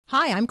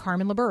Hi, I'm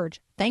Carmen LaBerge.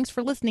 Thanks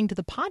for listening to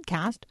the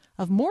podcast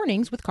of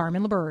Mornings with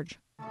Carmen LaBerge.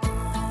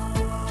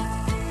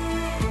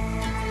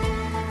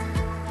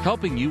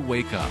 Helping you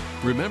wake up,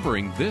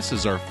 remembering this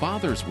is our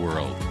Father's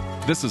world.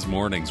 This is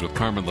Mornings with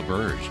Carmen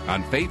LaBerge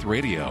on Faith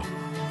Radio. If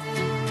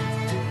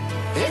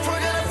we're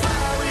gonna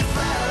fly, we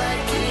fly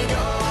like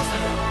eagles.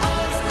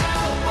 Arms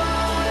out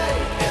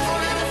wide. If we're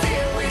gonna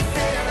fear, we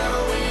fear no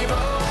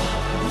evil.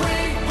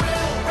 We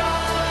will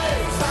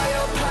rise. By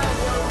your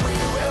power, we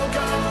will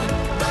go.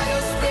 By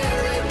your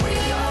spirit, we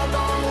are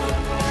bold.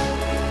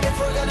 If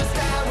we're gonna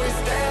stand, we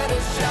stand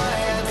as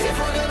giants. If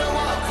we're gonna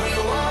walk, we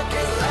walk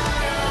as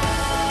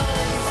lions.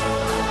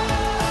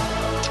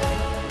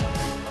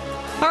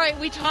 All right,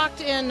 we talked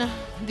in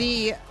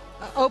the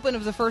open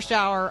of the first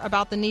hour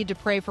about the need to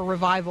pray for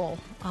revival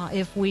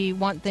if we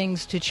want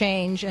things to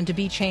change and to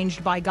be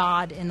changed by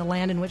God in the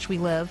land in which we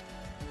live.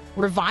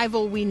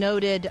 Revival, we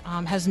noted,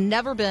 has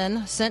never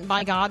been sent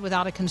by God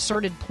without a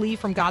concerted plea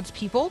from God's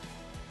people,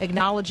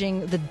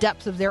 acknowledging the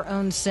depth of their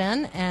own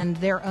sin and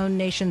their own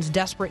nation's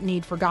desperate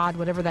need for God,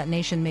 whatever that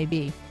nation may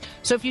be.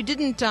 So if you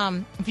didn't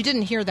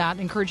hear that,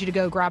 I encourage you to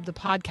go grab the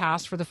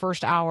podcast for the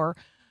first hour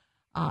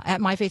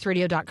at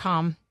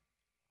myfaithradio.com.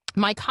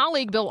 My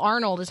colleague, Bill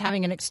Arnold, is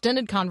having an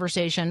extended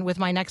conversation with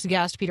my next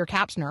guest, Peter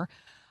Kapsner,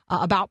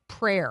 about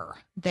prayer.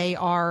 They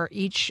are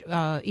each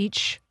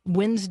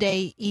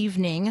Wednesday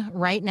evening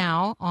right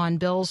now on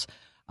Bill's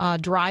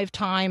Drive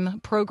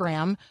Time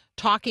program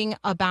talking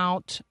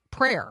about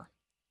prayer.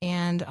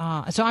 And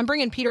so I'm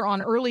bringing Peter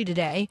on early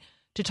today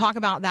to talk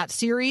about that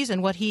series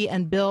and what he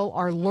and Bill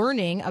are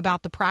learning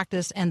about the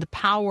practice and the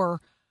power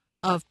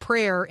of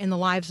prayer in the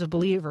lives of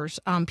believers.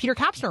 Peter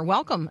Kapsner,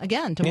 welcome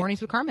again to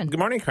Mornings with Carmen. Good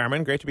morning,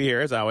 Carmen. Great to be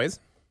here, as always.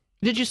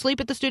 Did you sleep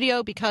at the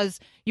studio? Because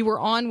you were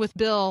on with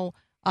Bill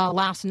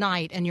last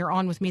night, and you're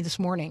on with me this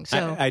morning.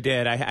 So I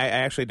did. I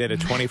actually did a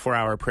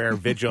 24-hour prayer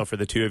vigil for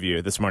the two of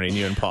you this morning,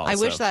 you and Paul. I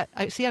wish that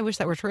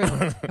were true.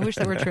 I wish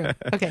that were true.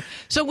 Okay,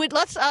 so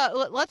let's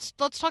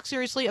talk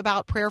seriously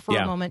about prayer for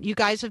a moment. You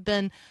guys have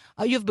been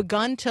you've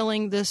begun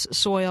tilling this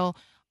soil.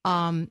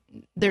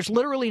 There's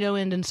literally no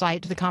end in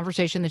sight to the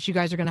conversation that you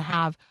guys are going to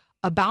have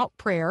about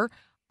prayer.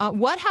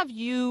 What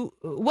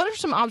are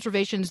some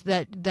observations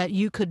that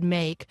you could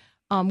make?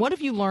 What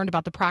have you learned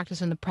about the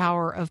practice and the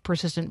power of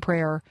persistent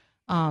prayer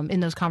in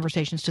those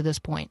conversations to this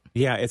point?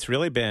 Yeah, it's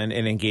really been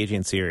an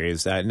engaging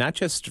series, not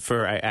just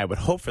for, I would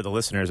hope for the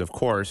listeners, of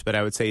course, but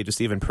I would say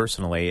just even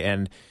personally.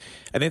 And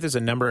I think there's a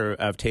number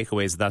of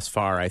takeaways thus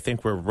far. I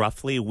think we're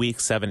roughly week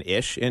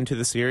 7-ish into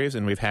the series,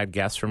 and we've had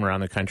guests from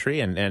around the country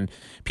and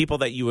people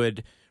that you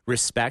would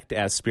respect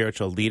as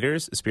spiritual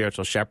leaders,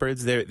 spiritual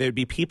shepherds. There'd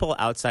be people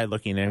outside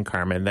looking in,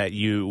 Carmen, that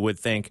you would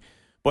think,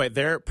 boy,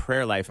 their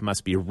prayer life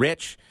must be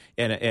rich,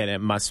 and it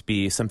must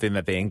be something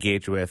that they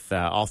engage with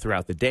all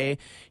throughout the day.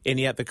 And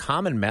yet the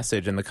common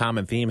message and the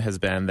common theme has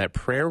been that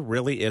prayer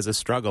really is a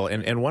struggle.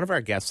 And one of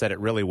our guests said it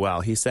really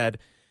well. He said,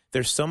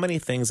 there's so many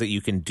things that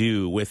you can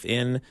do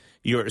within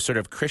your sort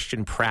of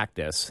Christian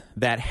practice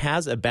that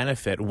has a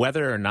benefit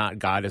whether or not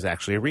God is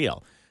actually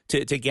real.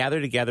 To gather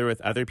together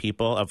with other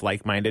people of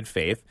like-minded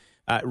faith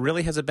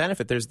really has a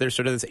benefit. There's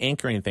sort of this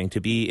anchoring thing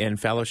to be in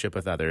fellowship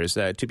with others,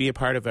 to be a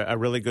part of a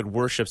really good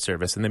worship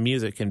service, and the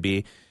music can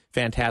be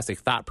fantastic,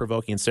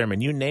 thought-provoking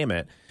sermon, you name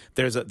it.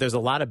 There's a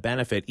lot of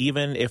benefit,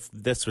 even if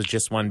this was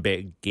just one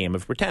big game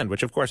of pretend,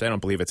 which, of course, I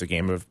don't believe it's a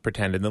game of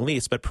pretend in the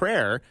least. But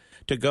prayer,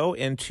 to go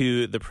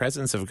into the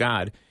presence of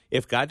God,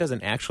 if God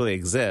doesn't actually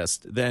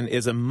exist, then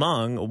is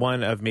among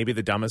one of maybe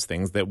the dumbest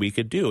things that we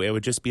could do. It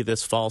would just be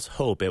this false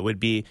hope. It would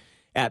be,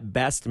 at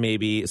best,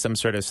 maybe some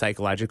sort of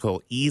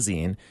psychological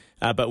easing,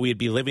 but we'd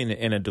be living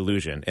in a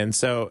delusion. And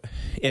so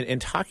in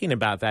talking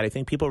about that, I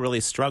think people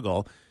really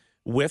struggle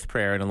with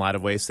prayer in a lot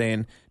of ways,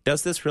 saying,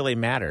 does this really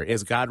matter?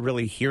 Is God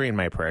really hearing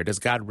my prayer? Does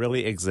God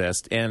really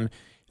exist? And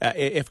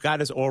if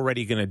God is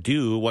already going to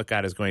do what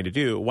God is going to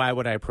do, why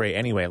would I pray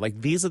anyway? Like,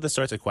 these are the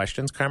sorts of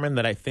questions, Carmen,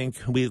 that I think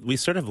we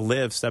sort of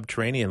live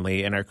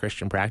subterraneanly in our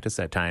Christian practice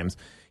at times.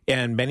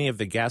 And many of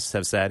the guests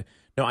have said,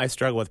 no, I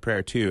struggle with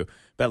prayer too.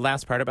 But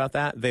last part about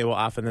that, they will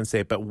often then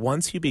say, but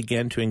once you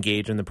begin to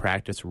engage in the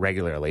practice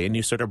regularly and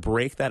you sort of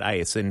break that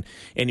ice and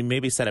you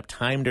maybe set up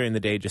time during the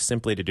day just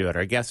simply to do it.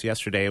 Our guest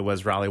yesterday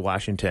was Raleigh,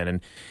 Washington,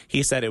 and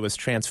he said it was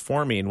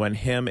transforming when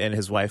him and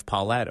his wife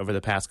Paulette over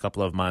the past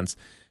couple of months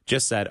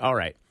just said, all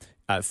right,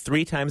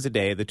 3 times a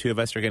day, the two of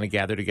us are going to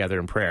gather together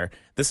in prayer.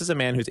 This is a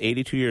man who's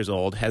 82 years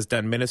old, has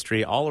done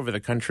ministry all over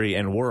the country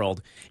and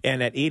world,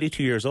 and at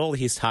 82 years old,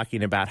 he's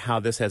talking about how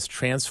this has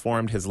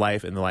transformed his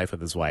life and the life of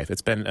his wife.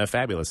 It's been a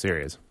fabulous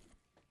series.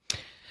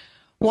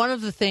 One of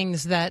the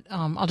things that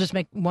I'll just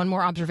make one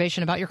more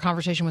observation about your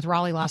conversation with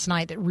Raleigh last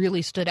night that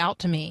really stood out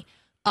to me.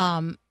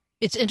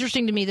 It's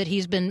interesting to me that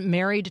he's been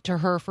married to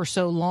her for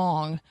so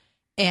long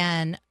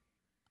and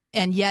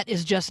yet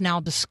is just now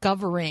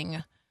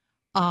discovering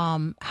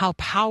how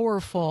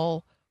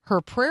powerful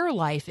her prayer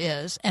life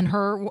is, and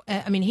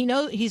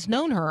he's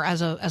known her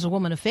as a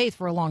woman of faith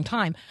for a long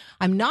time.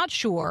 I'm not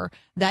sure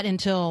that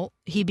until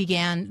he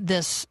began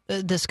this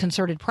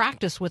concerted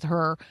practice with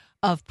her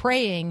of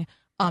praying,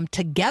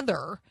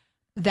 together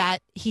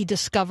that he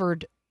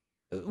discovered,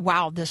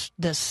 wow, this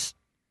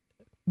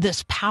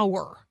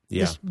power,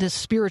 this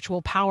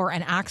spiritual power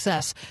and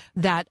access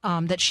that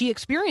she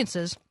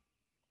experiences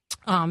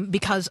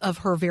because of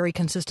her very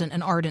consistent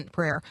and ardent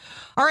prayer.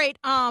 All right,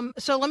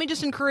 so let me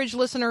just encourage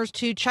listeners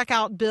to check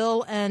out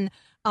Bill and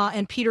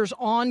Peter's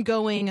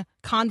ongoing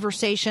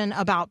conversation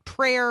about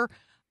prayer.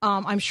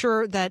 I'm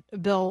sure that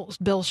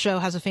Bill's show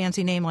has a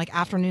fancy name like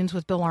Afternoons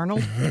with Bill Arnold.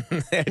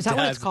 Is that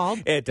what it's called?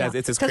 It does. Yeah.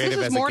 It's as creative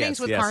as it gets. Because this is Mornings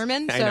with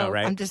Carmen. So I know,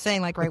 right? I'm just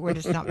saying, like, right, we're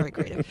just not very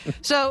creative.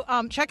 So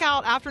check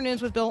out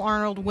Afternoons with Bill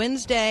Arnold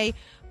Wednesday,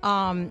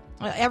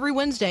 every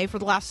Wednesday for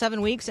the last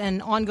 7 weeks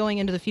and ongoing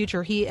into the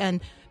future. He and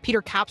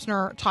Peter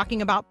Kapsner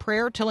talking about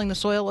prayer, tilling the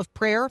soil of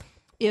prayer.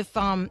 If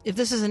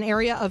this is an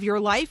area of your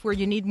life where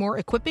you need more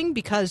equipping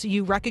because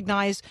you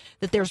recognize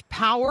that there's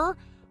power,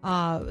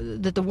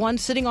 that the one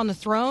sitting on the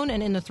throne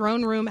and in the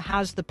throne room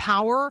has the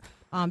power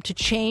to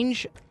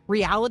change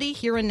reality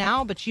here and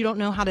now, but you don't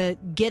know how to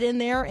get in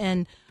there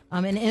and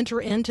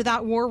enter into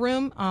that war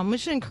room, we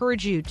should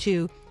encourage you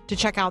to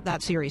check out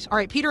that series. All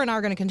right, Peter and I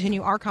are going to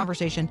continue our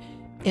conversation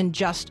in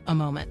just a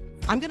moment.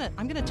 I'm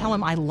gonna tell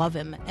him I love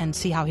him and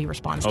see how he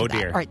responds to that.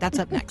 Dear. All right, that's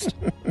up next.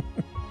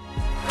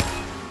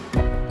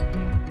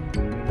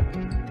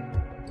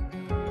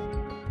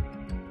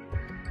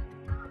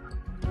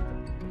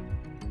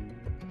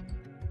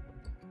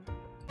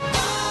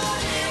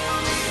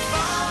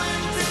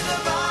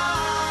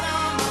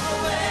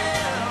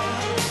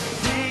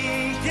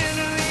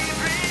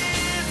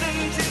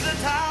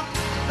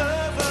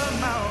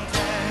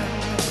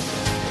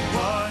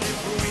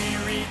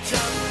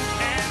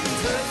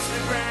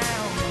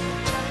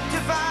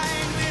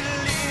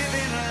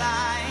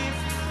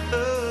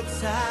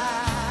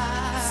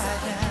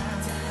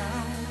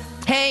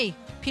 Hey,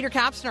 Peter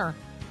Kapsner,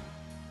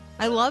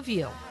 I love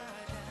you.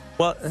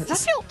 Well, does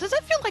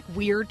that feel like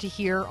weird to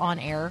hear on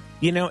air?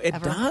 You know, it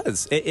ever?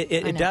 does.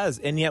 It does.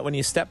 And yet when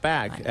you step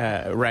back,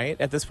 right,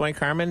 at this point,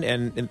 Carmen,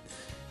 and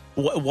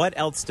what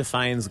else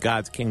defines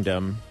God's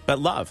kingdom but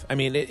love? I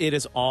mean, it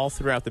is all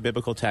throughout the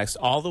biblical text,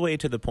 all the way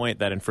to the point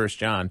that in 1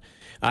 John,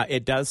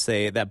 it does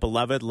say that,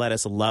 beloved, let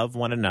us love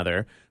one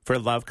another, for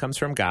love comes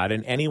from God,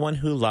 and anyone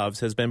who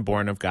loves has been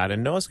born of God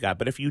and knows God.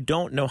 But if you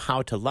don't know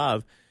how to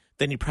love,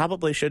 then you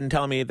probably shouldn't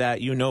tell me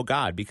that you know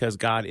God, because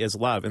God is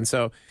love. And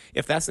so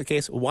if that's the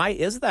case, why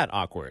is that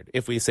awkward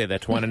if we say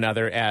that to one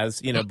another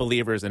as,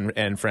 believers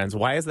and friends?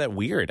 Why is that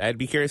weird? I'd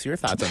be curious your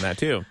thoughts on that,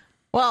 too.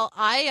 Well,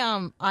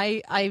 I'm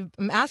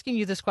asking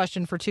you this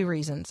question for two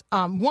reasons.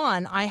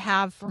 One, I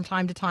have from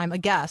time to time a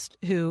guest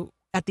who,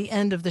 at the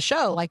end of the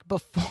show, like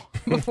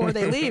before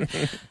they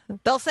leave,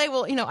 they'll say,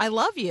 well, I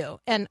love you.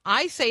 And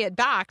I say it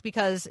back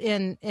because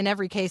in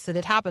every case that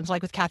it happens,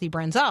 like with Kathy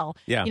Branzell,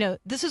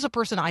 this is a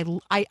person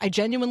I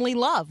genuinely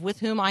love, with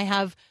whom I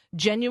have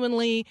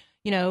genuinely,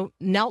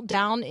 knelt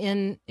down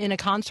in a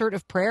concert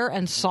of prayer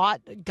and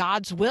sought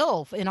God's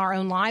will in our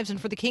own lives and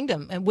for the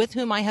kingdom, and with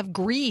whom I have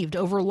grieved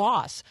over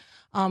loss,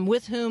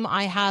 with whom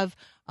I have,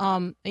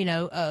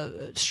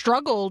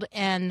 struggled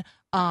and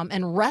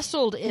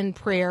wrestled in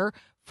prayer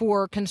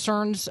for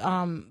concerns,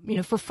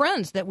 for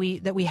friends that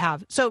we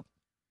have. So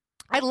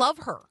I love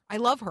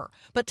her.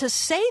 But to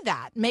say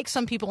that makes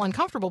some people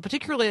uncomfortable,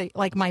 particularly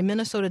like my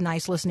Minnesota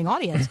Nice listening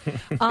audience,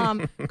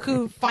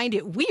 who find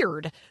it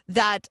weird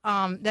that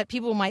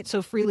people might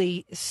so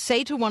freely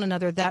say to one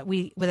another that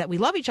we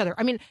love each other.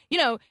 I mean,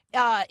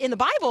 in the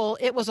Bible,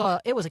 it was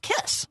a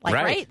kiss,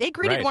 right? They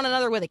greeted one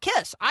another with a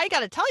kiss. I got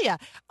to tell you,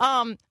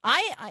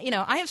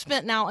 I have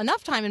spent now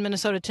enough time in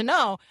Minnesota to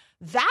know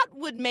that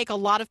would make a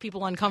lot of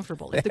people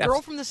uncomfortable. If the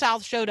girl from the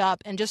South showed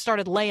up and just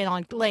started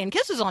laying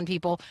kisses on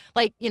people,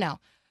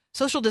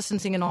 social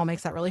distancing and all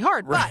makes that really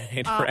hard.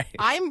 Right, but right.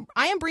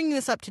 I am bringing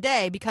this up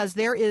today because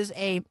there is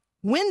a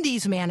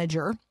Wendy's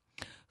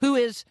who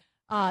is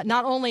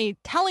not only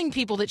telling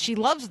people that she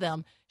loves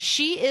them,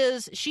 she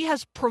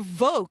has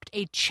provoked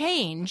a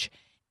change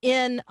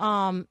in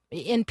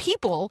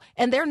people,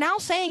 and they're now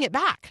saying it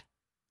back.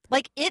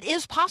 Like, it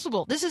is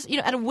possible. This is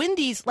at a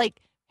Wendy's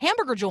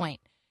hamburger joint.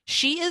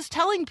 She is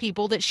telling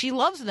people that she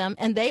loves them,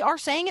 and they are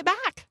saying it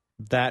back.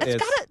 That's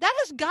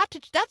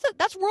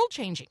world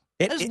changing.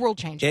 That is world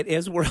changing. It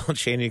is world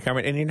changing,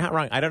 Carmen, and you're not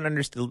wrong. I don't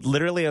understand.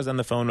 Literally, I was on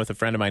the phone with a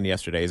friend of mine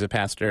yesterday. He's a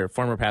pastor,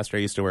 former pastor I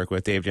used to work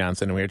with, Dave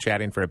Johnson, and we were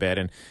chatting for a bit.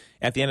 And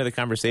at the end of the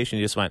conversation,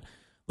 he just went,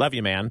 "Love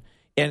you, man."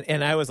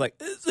 And I was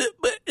like,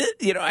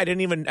 I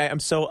didn't even. I'm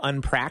so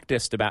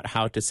unpracticed about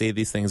how to say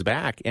these things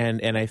back,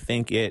 and I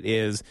think it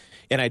is.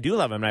 And I do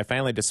love him. And I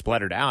finally just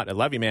spluttered out, "I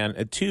love you,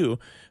 man," too.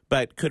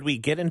 But could we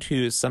get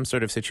into some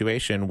sort of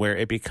situation where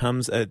it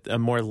becomes a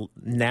more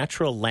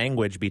natural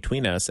language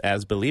between us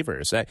as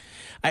believers?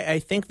 I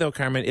think, though,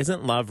 Carmen,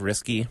 isn't love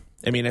risky?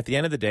 I mean, at the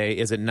end of the day,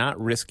 is it not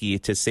risky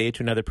to say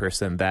to another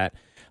person that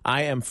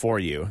I am for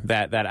you,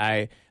 that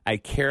I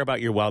care about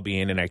your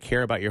well-being and I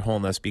care about your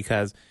wholeness?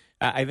 Because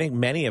I think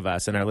many of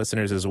us and our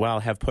listeners as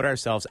well have put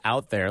ourselves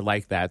out there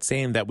like that,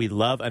 saying that we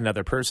love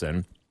another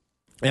person.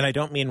 And I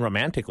don't mean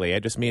romantically. I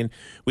just mean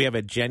we have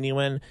a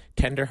genuine,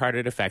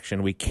 tender-hearted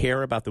affection. We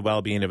care about the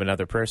well-being of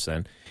another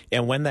person.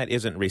 And when that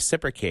isn't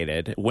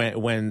reciprocated,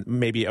 when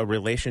maybe a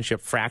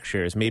relationship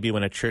fractures, maybe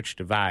when a church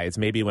divides,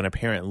 maybe when a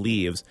parent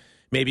leaves,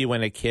 maybe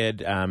when a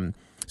kid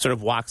sort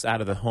of walks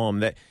out of the home,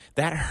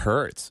 that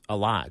hurts a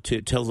lot.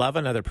 To love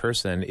another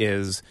person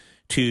is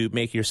to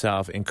make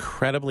yourself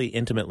incredibly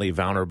intimately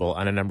vulnerable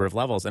on a number of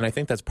levels. And I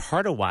think that's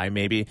part of why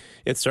maybe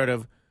it's sort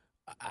of,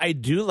 I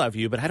do love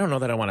you, but I don't know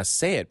that I want to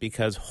say it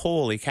because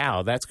holy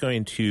cow, that's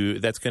going to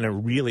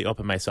really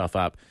open myself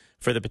up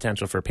for the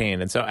potential for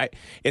pain. And so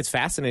it's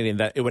fascinating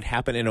that it would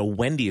happen in a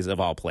Wendy's of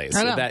all places.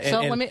 I know. That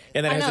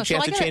has a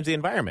chance to change the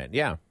environment.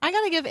 Yeah. I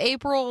got to give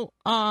April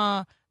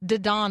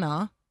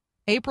Didana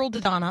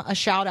a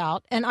shout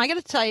out. And I got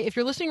to tell you, if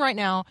you're listening right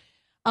now,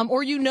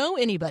 or you know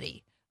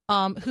anybody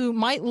who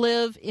might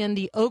live in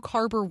the Oak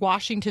Harbor,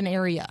 Washington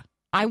area,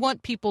 I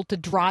want people to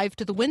drive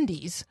to the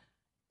Wendy's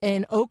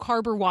in Oak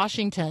Harbor,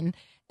 Washington,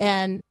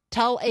 and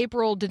tell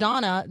April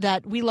Didana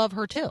that we love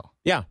her too.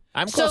 Yeah,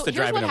 I'm close to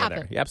driving over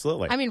happened. there. Yeah,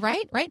 absolutely. I mean,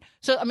 right?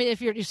 So, I mean,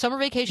 if you're summer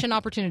vacation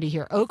opportunity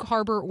here, Oak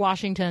Harbor,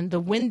 Washington, the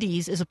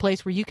Wendy's is a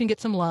place where you can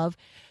get some love.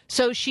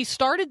 So she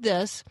started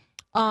this.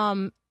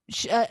 Somebody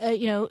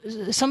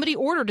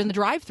ordered in the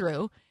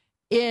drive-thru.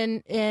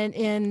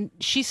 And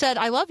she said,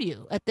 "I love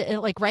you." At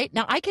the right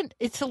now,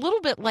 it's a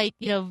little bit like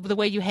the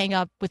way you hang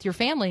up with your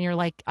family, and you're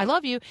like, "I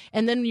love you,"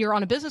 and then you're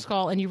on a business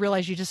call and you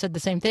realize you just said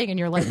the same thing, and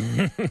you're like,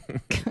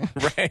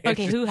 "Right?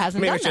 Okay, who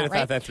hasn't Maybe done I should that?" have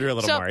thought that through a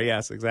little more.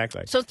 Yes,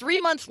 exactly. So 3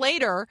 months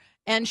later,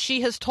 and she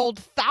has told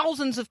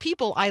thousands of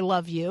people, "I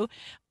love you,"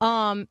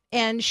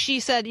 and she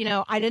said,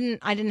 I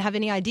didn't have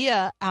any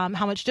idea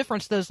how much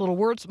difference those little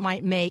words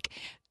might make.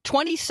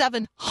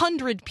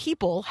 2,700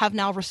 people have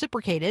now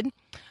reciprocated.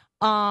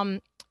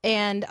 And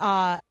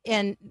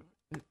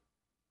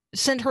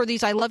send her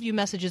these "I love you"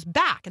 messages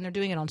back, and they're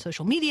doing it on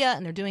social media,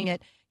 and they're doing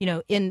it,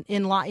 in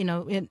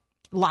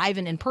live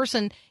and in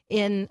person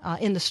in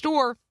the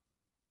store.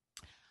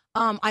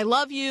 "I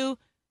love you.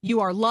 You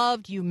are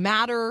loved. You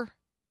matter.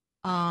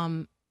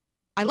 I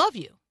love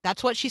you."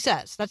 That's what she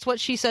says. That's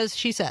what she says.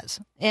 She says,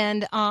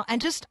 and I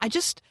just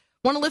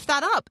want to lift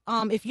that up.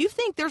 If you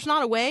think there's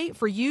not a way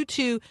for you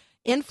to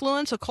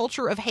influence a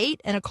culture of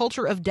hate and a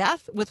culture of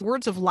death with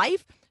words of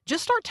life,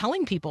 just start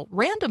telling people,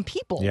 random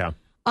people,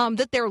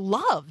 that they're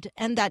loved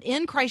and that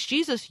in Christ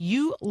Jesus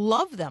you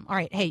love them. All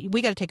right, hey,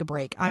 we got to take a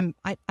break. I'm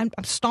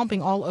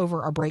stomping all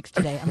over our breaks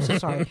today. I'm so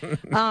sorry.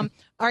 All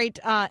right,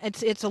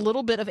 it's a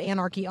little bit of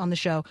anarchy on the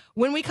show.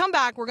 When we come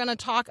back, we're going to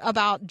talk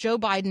about Joe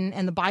Biden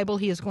and the Bible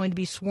he is going to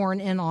be sworn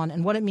in on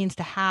and what it means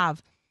to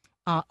have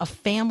a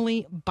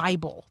family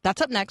Bible.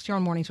 That's up next here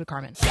on Mornings with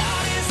Carmen.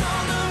 God is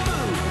on the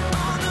move,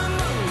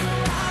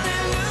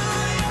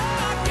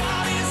 hallelujah.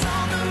 God is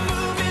on the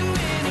move in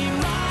many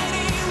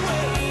mighty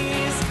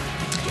ways.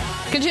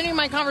 Continuing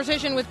my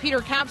conversation with Peter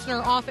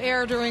Kapsner off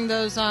air during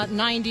those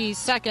 90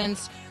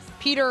 seconds,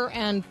 Peter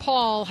and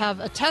Paul have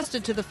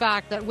attested to the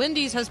fact that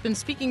Wendy's has been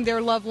speaking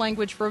their love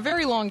language for a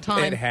very long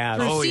time. It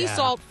has. Through sea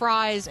salt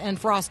fries and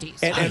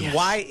Frosties. And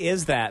why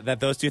is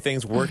that those two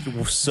things work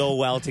so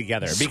well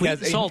together? Because Sweet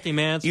and salty,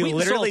 man. You Sweet and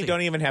literally salty.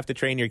 don't even have to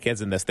train your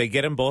kids in this. They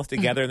get them both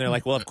together, and they're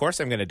like, well, of course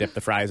I'm going to dip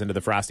the fries into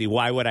the Frosty.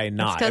 Why would I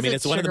not? I mean,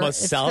 it's one of the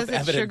most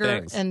self-evident sugar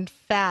things. And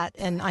fat,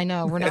 and I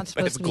know we're not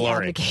supposed to be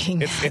glory. advocating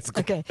that. It's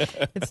okay,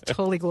 it's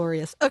totally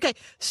glorious. Okay,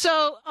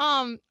 so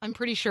I'm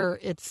pretty sure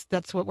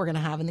that's what we're going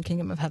to have in the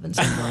kingdom of heaven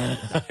somewhere.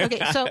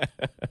 Okay, so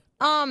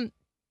I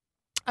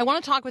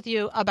want to talk with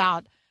you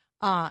about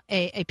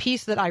a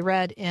piece that I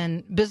read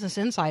in Business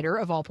Insider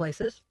of all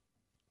places,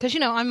 because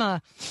I'm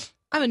a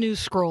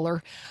news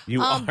scroller.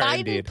 You are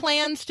Biden indeed.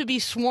 plans to be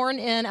sworn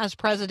in as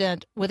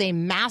president with a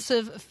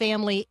massive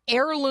family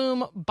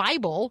heirloom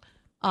Bible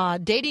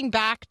dating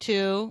back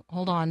to,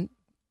 hold on,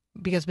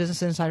 because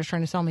Business Insider is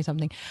trying to sell me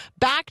something,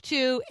 back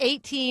to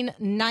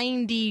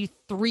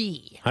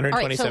 1893.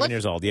 127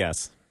 years old,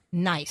 yes.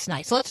 Nice.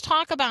 So let's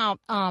talk about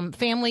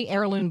family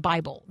heirloom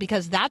Bible,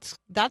 because that's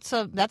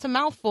a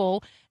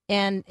mouthful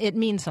and it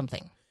means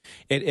something.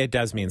 It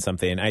does mean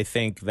something. I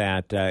think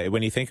that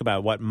when you think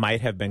about what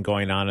might have been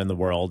going on in the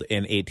world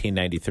in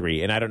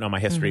 1893, and I don't know my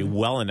history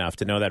well enough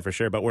to know that for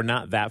sure, but we're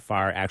not that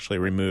far actually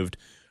removed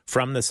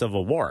from the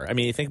Civil War. I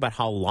mean, you think about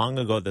how long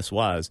ago this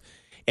was.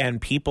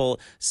 And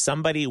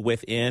somebody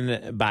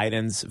within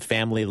Biden's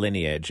family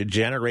lineage,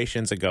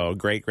 generations ago,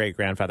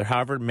 great-great-grandfather,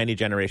 however many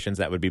generations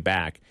that would be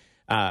back,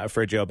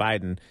 for Joe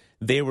Biden,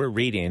 they were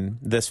reading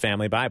this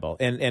family Bible.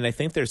 And I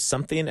think there's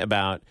something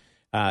about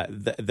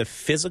the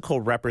physical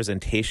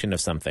representation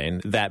of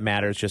something that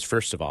matters just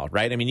first of all,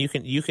 right? I mean,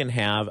 you can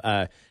have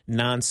a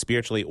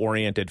non-spiritually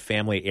oriented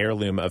family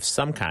heirloom of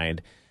some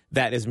kind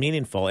that is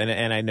meaningful.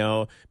 And I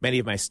know many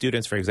of my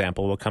students, for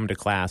example, will come to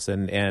class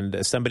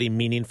and somebody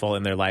meaningful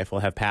in their life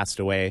will have passed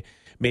away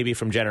maybe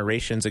from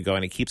generations ago,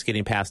 and it keeps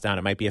getting passed down.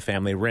 It might be a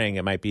family ring.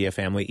 It might be a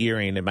family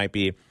earring. It might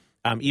be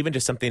even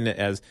just something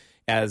as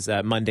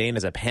mundane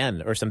as a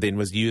pen or something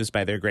was used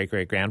by their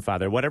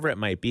great-great-grandfather, whatever it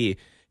might be.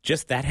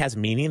 Just that has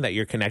meaning, that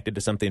you're connected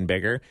to something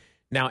bigger.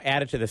 now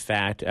added to the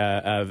fact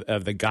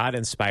of the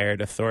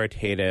God-inspired,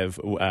 authoritative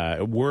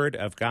Word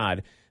of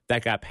God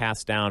that got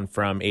passed down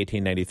from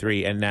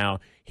 1893, and now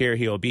here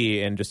he'll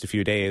be in just a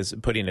few days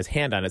putting his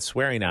hand on it,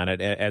 swearing on it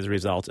as a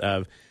result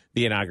of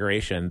the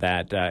inauguration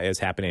that is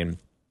happening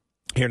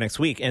here next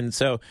week. And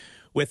so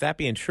with that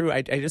being true,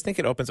 I just think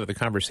it opens up the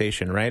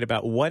conversation, right,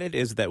 about what it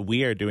is that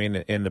we are doing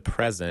in the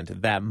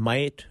present that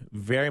might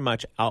very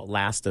much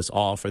outlast us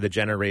all for the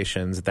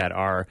generations that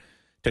are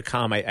to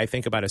come. I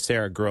think about a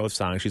Sarah Grove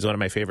song. She's one of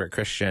my favorite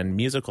Christian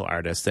musical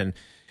artists, and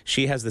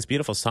she has this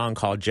beautiful song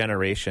called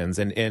Generations.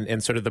 And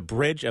in sort of the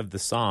bridge of the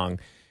song,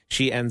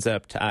 she ends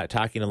up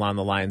talking along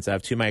the lines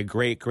of, to my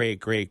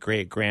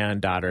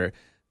great-great-great-great-granddaughter,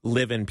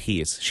 live in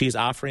peace. She's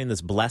offering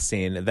this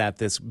blessing that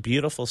this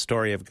beautiful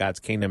story of God's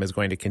kingdom is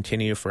going to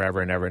continue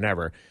forever and ever and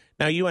ever.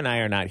 Now, you and I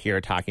are not here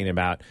talking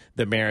about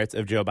the merits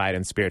of Joe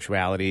Biden's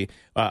spirituality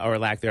or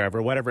lack thereof,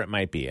 or whatever it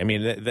might be. I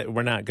mean,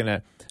 we're not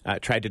going to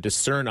try to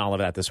discern all of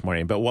that this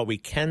morning. But what we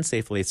can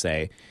safely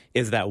say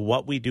is that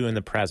what we do in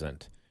the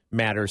present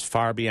matters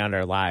far beyond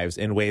our lives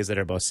in ways that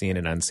are both seen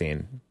and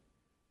unseen.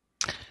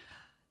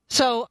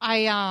 So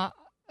I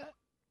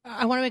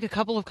want to make a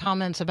couple of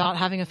comments about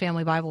having a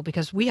family Bible,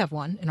 because we have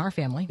one in our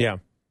family. Yeah.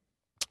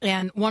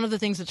 And one of the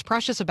things that's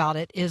precious about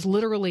it is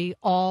literally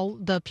all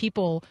the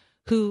people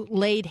who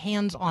laid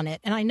hands on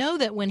it. And I know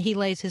that when he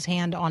lays his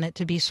hand on it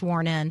to be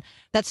sworn in,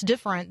 that's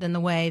different than the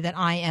way that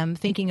I am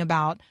thinking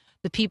about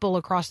the people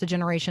across the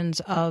generations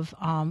of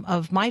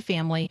my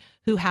family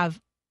who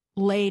have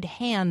laid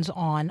hands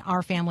on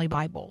our family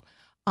Bible,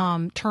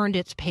 turned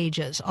its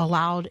pages,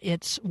 allowed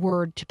its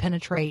word to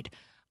penetrate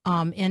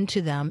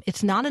into them.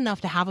 It's not enough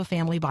to have a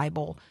family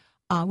Bible.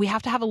 We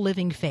have to have a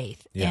living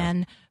faith. Yeah.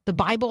 And the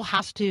Bible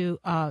has to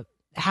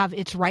have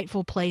its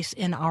rightful place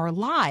in our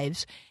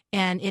lives,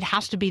 and it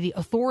has to be the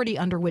authority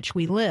under which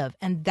we live.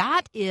 And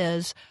that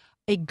is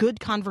a good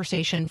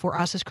conversation for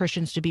us as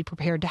Christians to be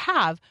prepared to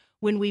have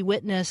when we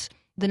witness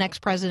the next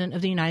president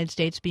of the United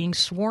States being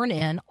sworn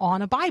in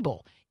on a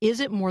Bible. Is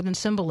it more than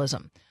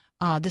symbolism?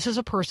 This is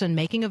a person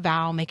making a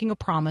vow, making a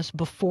promise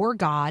before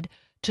God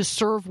to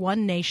serve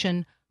one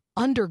nation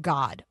under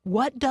God.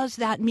 What does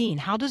that mean?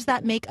 How does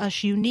that make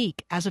us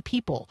unique as a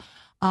people?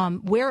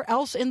 Where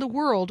else in the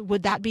world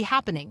would that be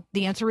happening?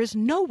 The answer is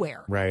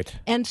nowhere. Right.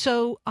 And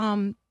so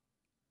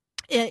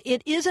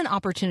it is an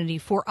opportunity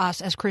for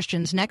us as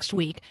Christians next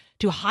week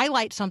to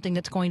highlight something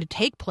that's going to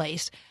take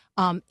place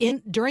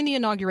during the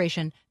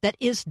inauguration that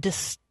is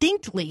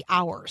distinctly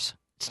ours.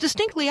 It's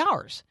distinctly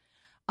ours.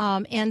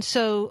 And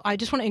so I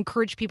just want to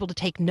encourage people to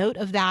take note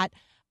of that,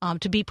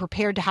 to be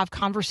prepared to have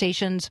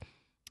conversations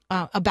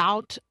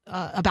about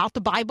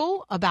the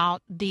Bible,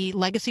 about the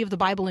legacy of the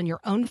Bible in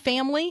your own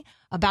family,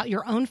 about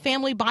your own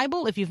family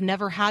Bible. If you've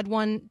never had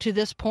one to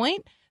this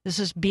point,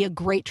 be a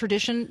great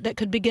tradition that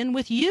could begin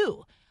with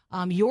you.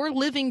 Your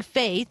living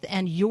faith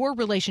and your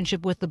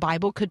relationship with the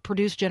Bible could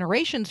produce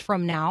generations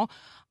from now,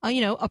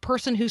 a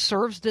person who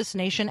serves this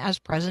nation as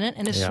president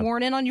and is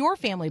sworn in on your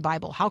family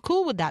Bible. How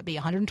cool would that be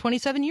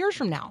 127 years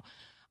from now?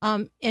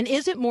 And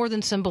is it more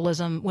than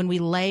symbolism when we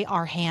lay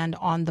our hand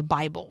on the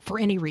Bible for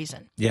any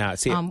reason? Yeah.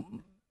 See,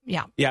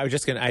 yeah. I was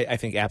just going to, I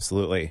think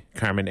absolutely,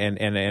 Carmen,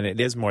 and it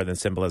is more than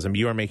symbolism.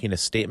 You are making a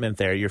statement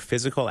there. Your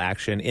physical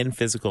action in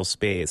physical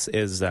space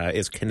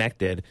is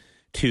connected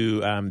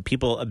to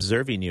people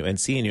observing you and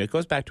seeing you. It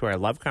goes back to our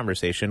love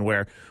conversation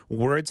where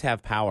words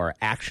have power,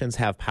 actions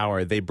have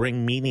power. They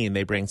bring meaning,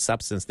 they bring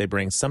substance, they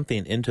bring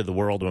something into the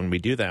world when we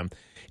do them.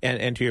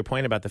 And to your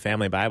point about the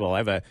family Bible, I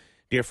have a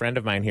dear friend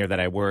of mine here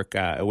that I work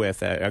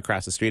with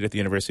across the street at the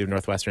University of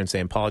Northwestern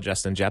St. Paul,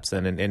 Justin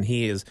Jepson, and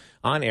he is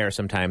on air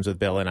sometimes with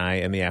Bill and I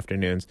in the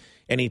afternoons,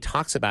 and he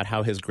talks about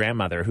how his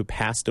grandmother, who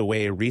passed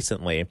away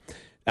recently,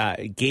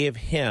 gave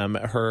him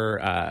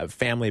her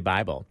family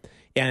Bible.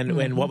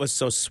 And what was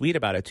so sweet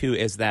about it, too,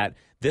 is that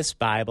this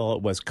Bible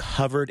was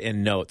covered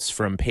in notes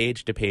from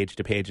page to page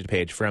to page to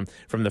page, from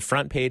the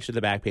front page to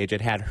the back page.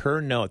 It had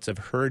her notes of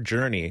her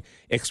journey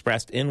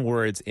expressed in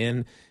words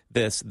in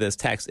this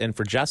text. And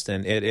for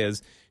Justin,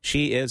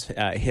 she is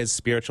his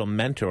spiritual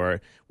mentor,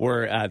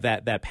 where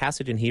that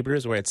passage in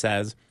Hebrews where it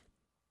says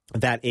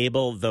that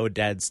Abel, though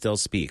dead, still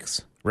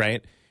speaks,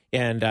 right?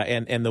 And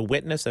the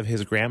witness of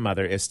his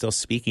grandmother is still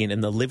speaking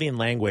in the living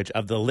language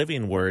of the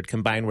living word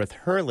combined with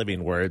her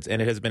living words,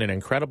 and it has been an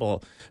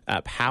incredible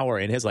power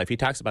in his life. He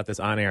talks about this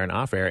on air and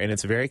off air, and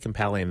it's very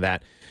compelling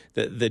that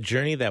the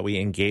journey that we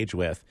engage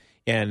with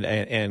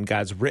and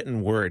God's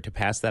written word to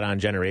pass that on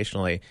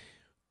generationally.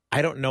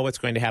 I don't know what's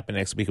going to happen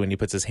next week when he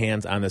puts his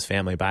hands on this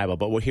family Bible,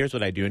 but here's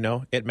what I do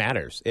know. It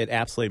matters. It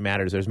absolutely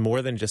matters. There's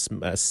more than just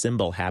a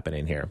symbol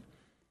happening here.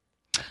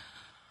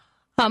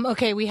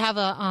 Okay, we have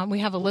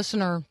a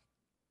listener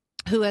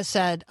who has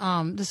said,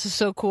 this is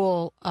so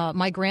cool.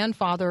 My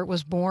grandfather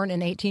was born in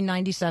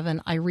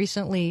 1897. I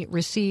recently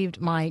received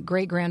my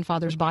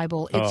great-grandfather's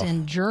Bible. It's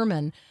in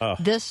German.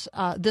 This,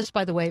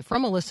 by the way,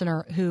 from a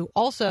listener who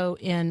also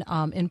in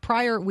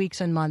prior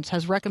weeks and months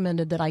has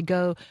recommended that I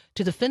go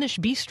to the Finnish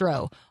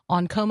bistro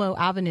on Como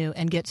Avenue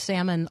and get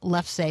salmon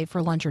lefse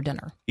for lunch or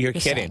dinner. You're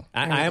Just kidding.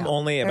 saying. I am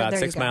only about There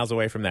 6 miles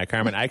away from that,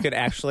 Carmen. I could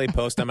actually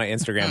post on my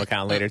Instagram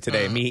account later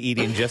today, me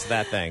eating just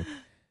that thing.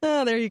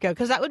 Oh, there you go.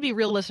 Because that would be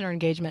real listener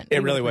engagement.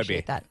 It really would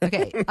be. That.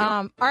 Okay.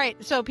 All right.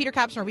 So, Peter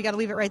Kapsner, we got to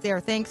leave it right there.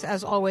 Thanks,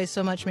 as always,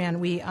 so much, man.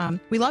 We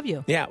love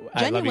you. Yeah,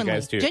 I love you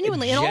guys, too.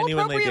 Genuinely, in all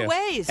appropriate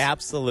ways.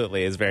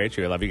 Absolutely. It's very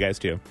true. I love you guys,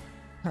 too.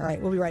 All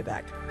right. We'll be right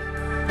back.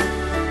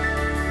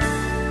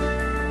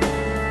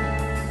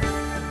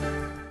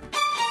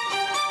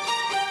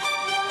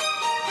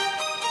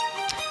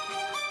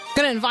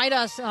 Going to invite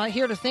us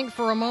here to think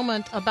for a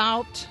moment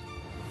about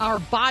our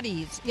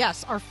bodies.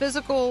 Yes, our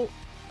physical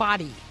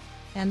body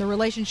and the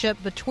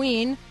relationship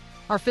between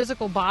our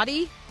physical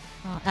body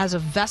as a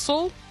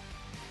vessel,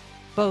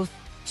 both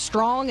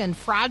strong and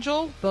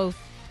fragile, both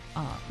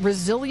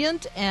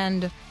resilient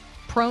and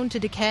prone to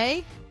decay.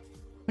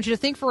 I want you to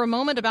think for a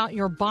moment about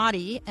your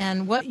body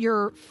and what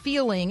you're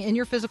feeling in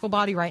your physical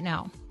body right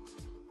now.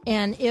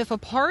 And if a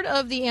part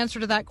of the answer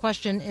to that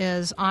question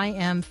is, I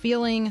am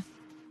feeling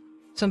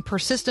some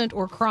persistent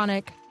or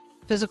chronic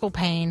physical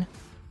pain,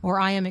 or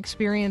I am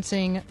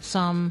experiencing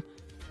some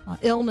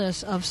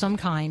illness of some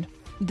kind,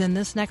 then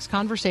this next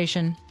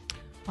conversation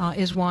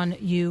is one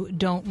you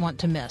don't want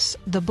to miss.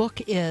 The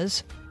book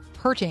is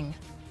Hurting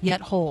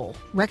Yet Whole,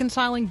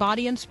 Reconciling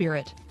Body and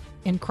Spirit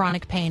in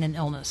Chronic Pain and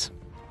Illness.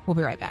 We'll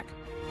be right back.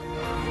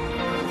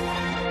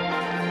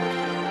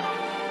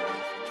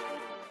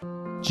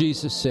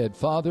 Jesus said,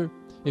 Father,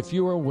 if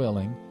you are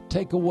willing,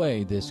 take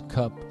away this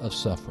cup of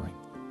suffering.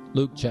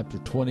 Luke chapter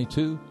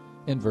 22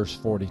 and verse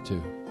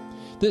 42.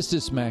 This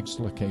is Max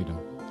Lucado.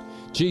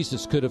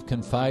 Jesus could have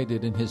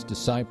confided in his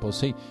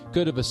disciples. He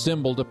could have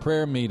assembled a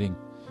prayer meeting.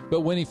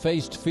 But when he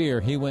faced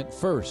fear, he went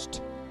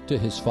first to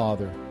his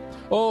Father.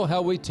 Oh,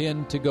 how we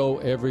tend to go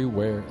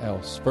everywhere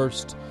else.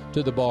 First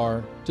to the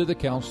bar, to the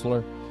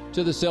counselor,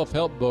 to the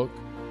self-help book,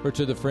 or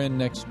to the friend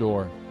next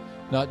door.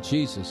 Not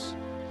Jesus.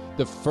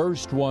 The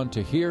first one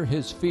to hear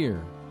his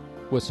fear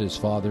was his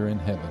Father in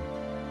heaven.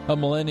 A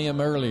millennium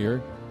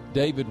earlier,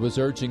 David was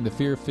urging the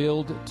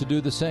fear-filled to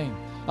do the same.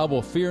 I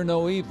will fear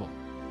no evil.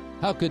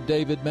 How could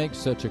David make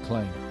such a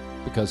claim?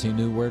 Because he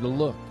knew where to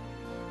look.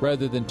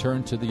 Rather than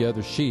turn to the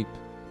other sheep,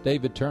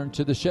 David turned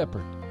to the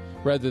shepherd.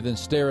 Rather than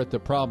stare at the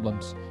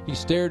problems, he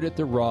stared at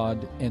the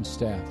rod and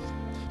staff.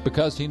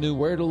 Because he knew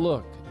where to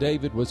look,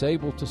 David was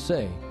able to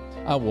say,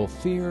 I will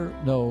fear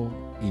no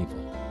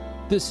evil.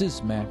 This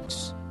is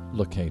Max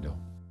Lucado.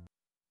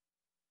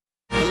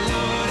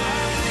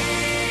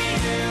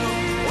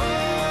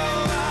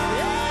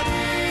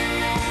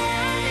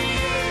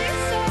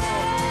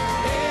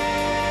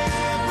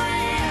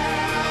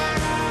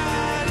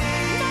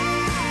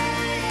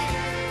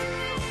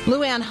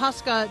 Liuan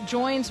Huska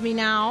joins me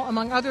now,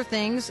 among other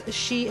things.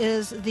 She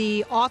is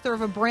the author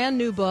of a brand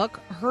new book,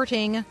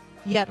 Hurting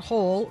Yet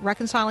Whole,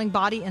 Reconciling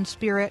Body and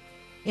Spirit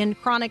in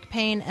Chronic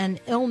Pain and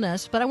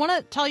Illness. But I want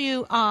to tell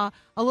you a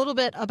little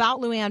bit about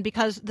Liuan,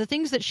 because the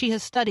things that she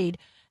has studied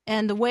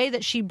and the way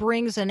that she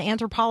brings an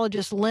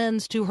anthropologist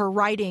lens to her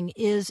writing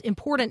is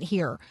important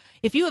here.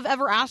 If you have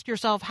ever asked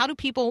yourself, how do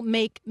people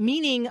make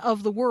meaning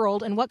of the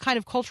world, and what kind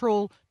of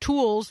cultural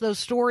tools, those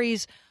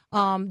stories,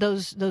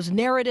 those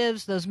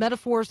narratives, those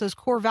metaphors, those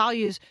core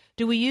values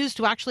do we use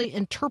to actually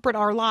interpret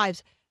our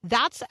lives?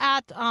 That's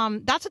at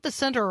the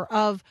center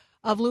of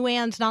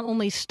Liuan's not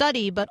only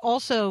study, but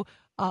also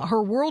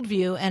her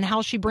worldview and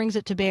how she brings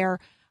it to bear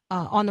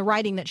on the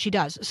writing that she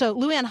does. So,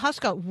 Liuan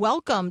Huska,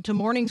 welcome to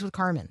Mornings with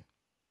Carmen.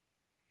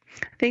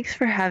 Thanks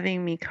for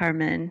having me,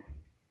 Carmen.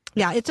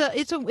 Yeah, it's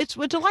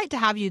a delight to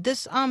have you.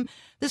 This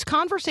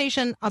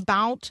conversation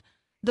about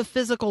the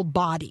physical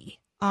body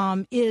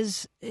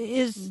is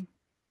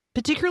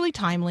particularly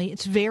timely.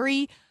 It's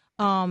very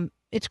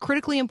it's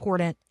critically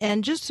important.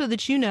 And just so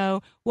that you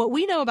know, what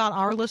we know about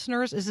our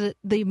listeners is that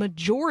the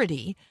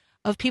majority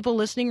of people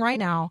listening right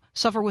now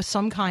suffer with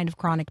some kind of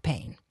chronic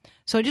pain.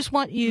 So I just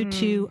want you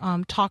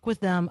to talk with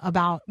them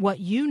about what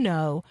you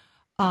know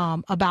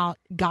about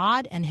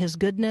God and his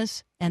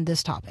goodness and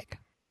this topic.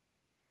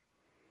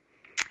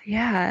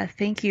 Yeah,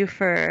 thank you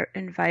for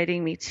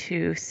inviting me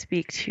to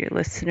speak to your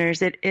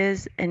listeners. It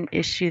is an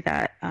issue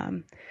that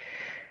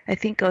I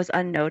think goes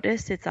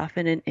unnoticed. It's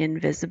often an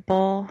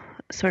invisible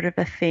sort of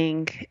a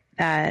thing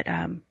that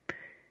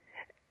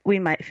we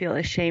might feel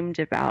ashamed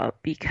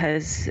about,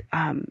 because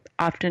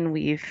often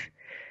we've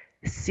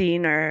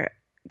seen or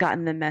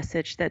gotten the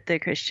message that the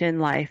Christian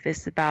life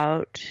is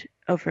about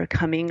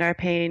overcoming our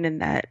pain,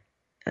 and that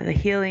the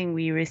healing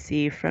we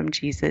receive from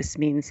Jesus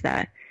means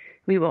that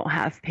we won't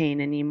have pain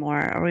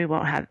anymore, or we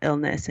won't have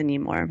illness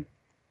anymore.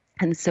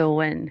 And so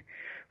when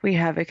we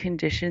have a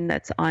condition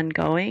that's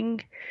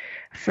ongoing,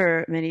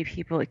 for many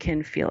people, it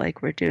can feel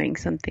like we're doing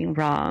something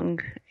wrong.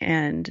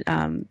 And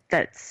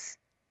that's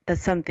that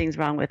something's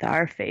wrong with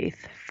our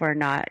faith for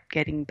not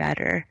getting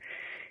better.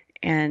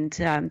 And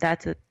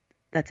that's a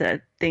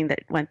thing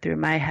that went through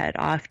my head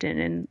often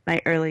in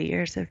my early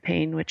years of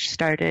pain, which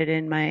started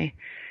in my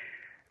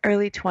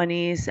early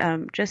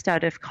 20s, just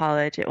out of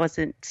college. It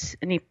wasn't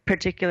any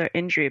particular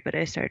injury, but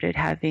I started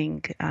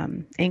having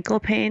ankle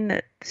pain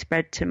that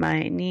spread to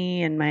my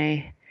knee and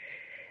my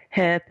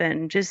hip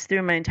and just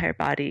through my entire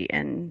body,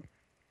 and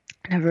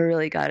never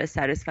really got a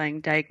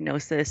satisfying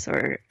diagnosis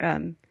or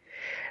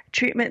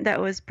treatment that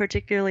was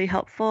particularly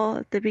helpful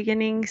at the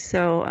beginning.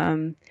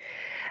 So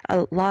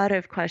a lot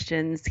of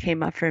questions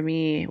came up for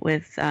me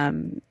with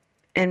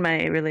in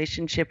my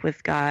relationship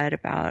with God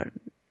about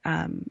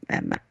am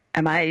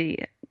I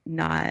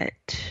not,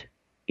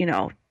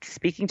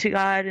 speaking to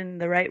God in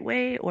the right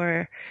way,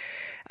 or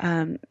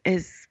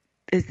is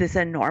this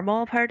a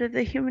normal part of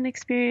the human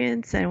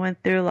experience? I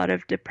went through a lot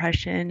of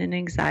depression and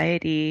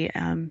anxiety,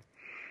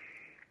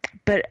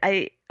 but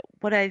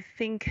what I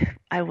think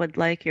I would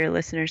like your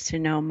listeners to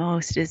know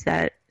most is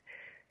that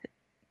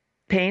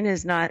pain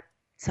is not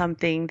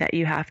something that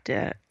you have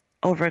to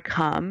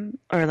overcome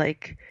or that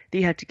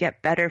you have to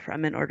get better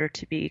from in order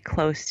to be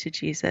close to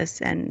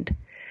Jesus and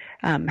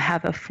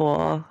have a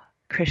full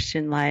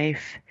Christian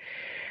life.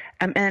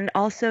 And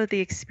also the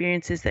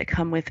experiences that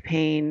come with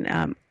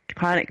pain,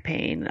 chronic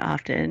pain,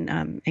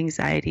 often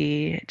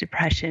anxiety,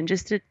 depression,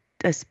 just a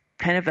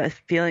kind of a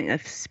feeling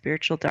of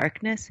spiritual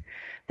darkness.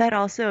 That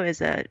also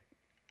is a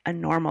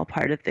normal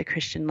part of the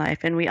Christian life.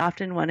 And we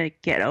often want to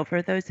get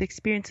over those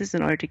experiences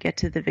in order to get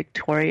to the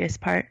victorious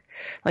part,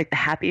 like the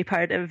happy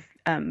part of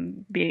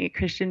being a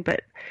Christian.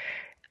 But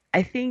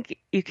I think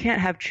you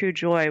can't have true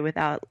joy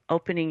without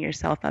opening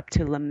yourself up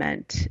to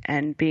lament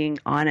and being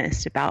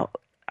honest about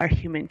our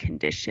human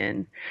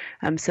condition.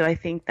 So I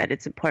think that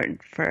it's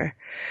important for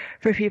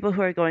people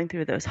who are going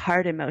through those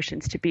hard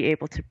emotions to be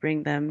able to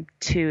bring them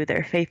to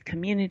their faith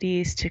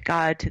communities, to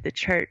God, to the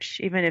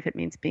church, even if it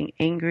means being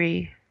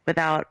angry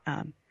without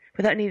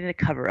needing to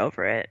cover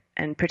over it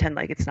and pretend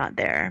like it's not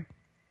there.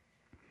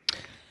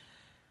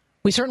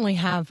 We certainly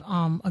have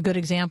a good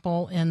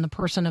example in the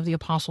person of the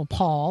Apostle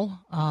Paul,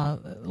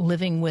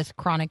 living with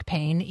chronic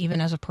pain,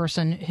 even as a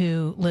person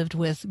who lived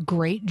with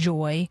great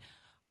joy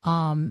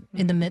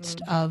in the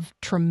midst of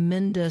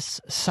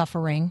tremendous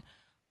suffering,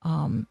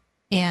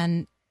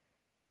 and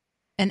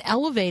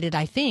elevated,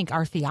 I think,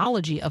 our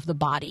theology of the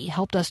body,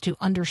 helped us to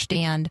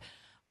understand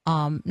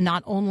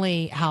not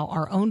only how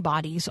our own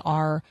bodies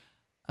are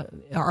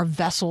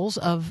vessels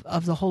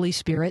of the Holy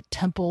Spirit,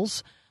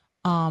 temples,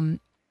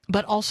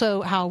 but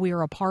also how we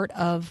are a part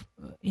of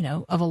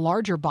a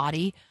larger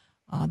body,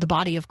 the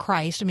body of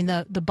Christ. I mean,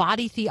 the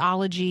body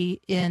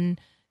theology in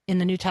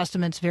the New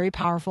Testament is very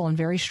powerful and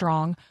very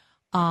strong.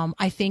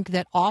 I think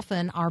that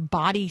often our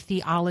body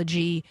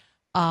theology,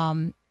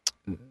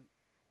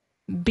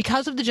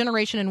 because of the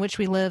generation in which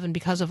we live and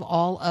because of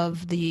all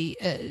of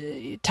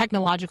the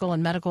technological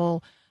and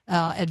medical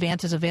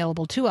advances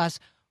available to us,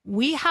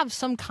 we have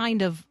some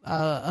kind of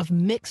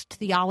mixed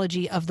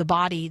theology of the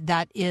body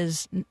that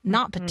is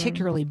not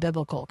particularly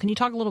biblical. Can you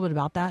talk a little bit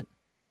about that?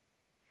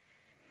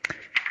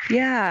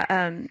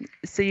 Yeah.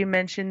 So you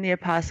mentioned the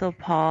Apostle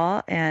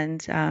Paul,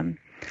 and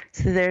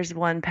so there's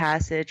one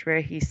passage where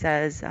he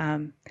says,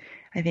 I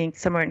think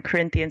somewhere in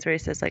Corinthians, where he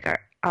says, our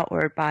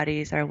outward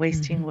bodies are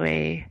wasting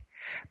away,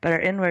 but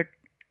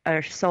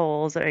our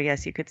souls, or I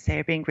guess you could say,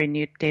 are being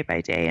renewed day by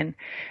day.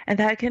 And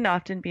that can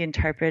often be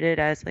interpreted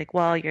as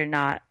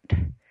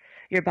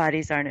your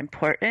bodies aren't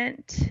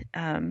important.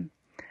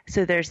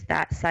 So there's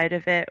that side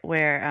of it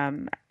where,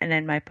 and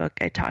in my book,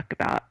 I talk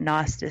about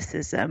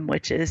Gnosticism,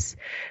 which is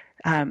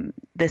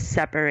this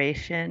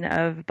separation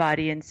of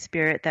body and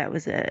spirit that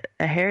was a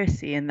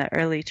heresy in the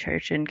early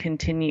church and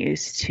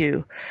continues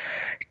to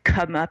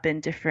come up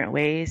in different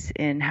ways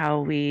in how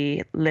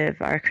we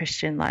live our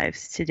Christian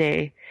lives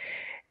today.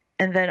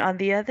 And then on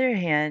the other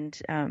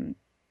hand,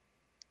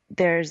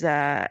 there's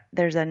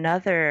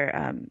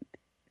another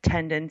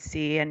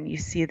tendency, and you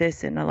see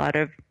this in a lot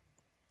of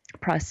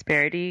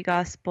prosperity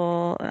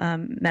gospel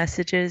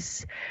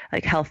messages,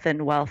 like health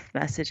and wealth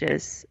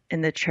messages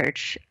in the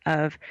church,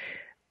 of,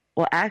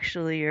 well,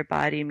 actually your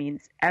body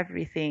means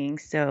everything.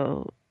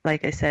 So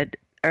like I said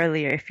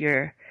earlier,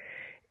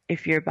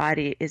 if your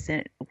body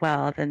isn't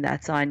well, then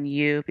that's on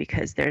you,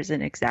 because there's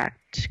an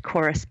exact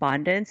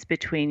correspondence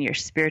between your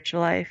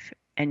spiritual life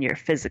and your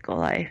physical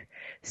life.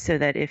 So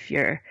that if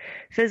your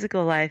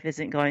physical life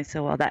isn't going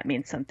so well, that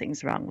means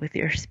something's wrong with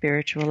your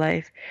spiritual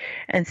life.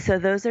 And so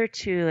those are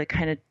two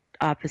kind of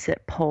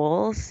opposite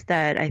poles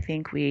that I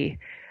think we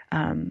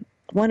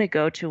want to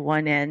go to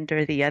one end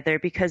or the other,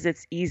 because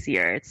it's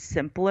easier, it's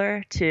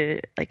simpler to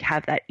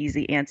have that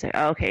easy answer.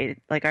 Oh, okay,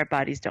 our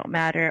bodies don't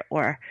matter,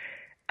 or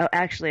oh,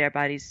 actually our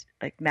bodies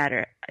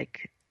matter.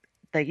 Like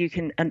you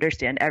can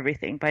understand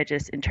everything by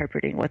just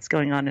interpreting what's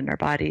going on in our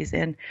bodies.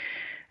 And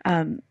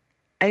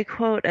I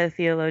quote a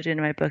theologian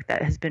in my book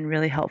that has been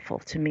really helpful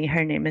to me.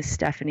 Her name is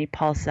Stephanie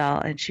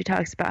Paulsell, and she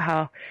talks about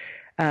how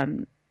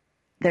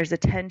there's a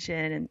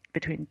tension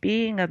between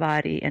being a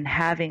body and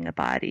having a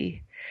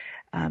body.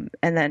 And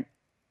then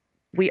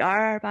we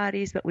are our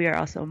bodies, but we are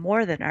also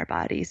more than our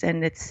bodies.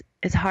 And it's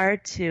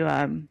hard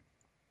to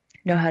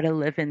know how to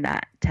live in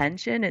that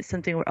tension. It's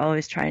something we're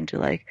always trying to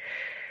like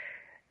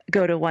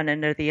go to one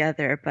end or the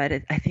other. But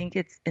I think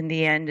it's in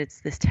the end,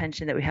 it's this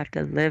tension that we have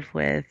to live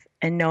with,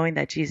 and knowing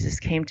that Jesus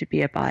came to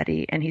be a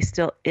body and he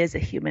still is a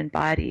human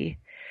body.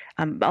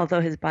 Although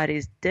his body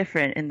is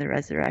different in the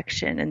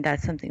resurrection, and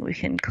that's something we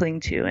can cling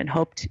to and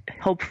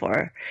hope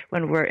for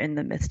when we're in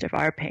the midst of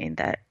our pain,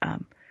 that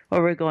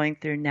what we're going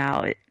through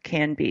now, it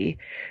can be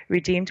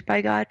redeemed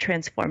by God,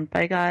 transformed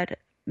by God,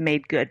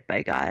 made good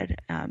by God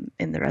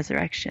in the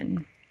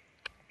resurrection.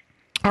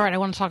 All right, I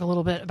want to talk a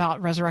little bit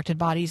about resurrected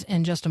bodies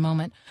in just a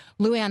moment.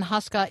 Liuan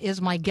Huska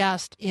is my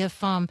guest.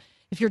 If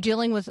you're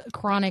dealing with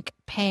chronic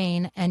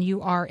pain and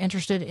you are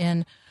interested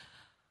in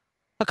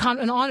a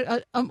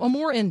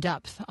more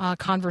in-depth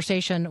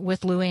conversation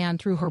with Liuan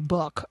through her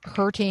book,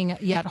 Hurting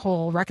Yet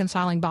Whole,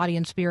 Reconciling Body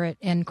and Spirit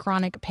in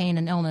Chronic Pain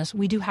and Illness,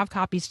 we do have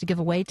copies to give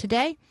away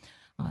today.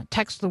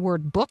 Text the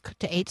word book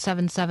to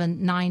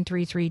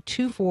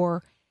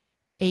 877-933-2484.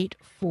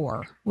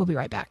 We'll be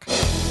right back.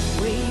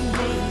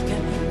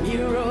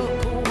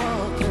 Miracle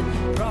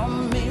walking,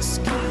 promise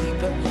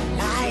keeper,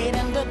 light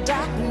in the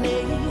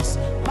darkness,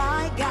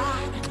 my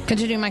God.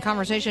 Continuing my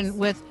conversation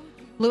with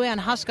Liuan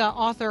Huska,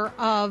 author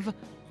of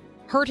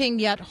Hurting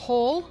Yet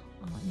Whole.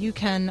 You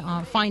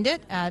can find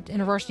it at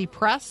InterVarsity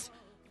Press.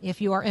 If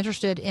you are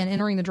interested in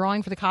entering the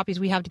drawing for the copies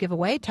we have to give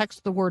away,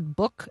 text the word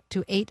book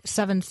to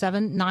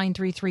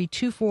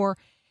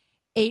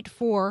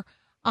 877-933-2484.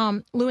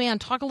 Liuan,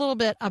 talk a little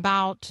bit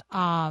about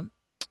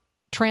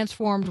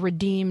transformed,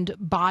 redeemed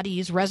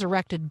bodies,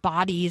 resurrected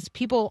bodies.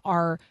 People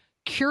are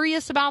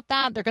curious about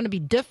that. They're going to be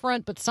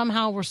different, but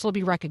somehow we'll still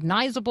be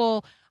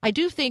recognizable. I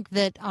do think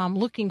that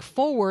looking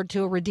forward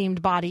to a redeemed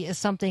body is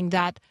something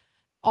that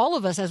all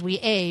of us as we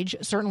age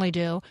certainly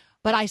do.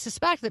 But I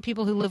suspect that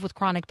people who live with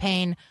chronic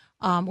pain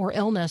or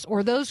illness,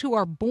 or those who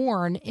are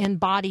born in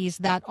bodies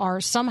that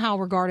are somehow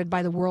regarded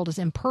by the world as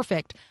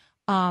imperfect,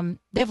 they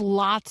have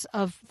lots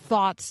of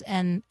thoughts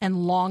and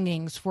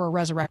longings for a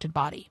resurrected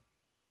body.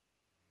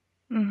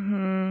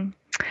 Mm-hmm.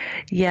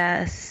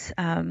 Yes.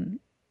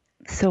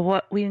 So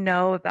what we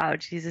know about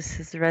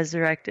Jesus'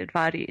 resurrected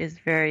body is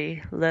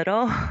very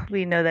little.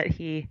 We know that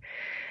he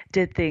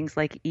did things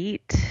like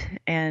eat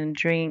and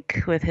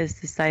drink with his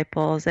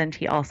disciples, and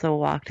he also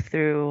walked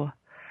through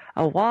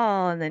a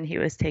wall, and then he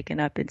was taken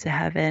up into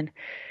heaven.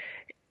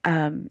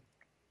 But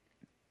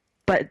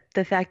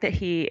the fact that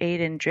he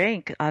ate and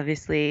drank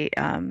obviously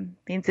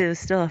means it was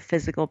still a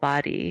physical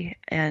body.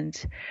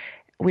 And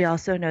we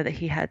also know that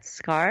he had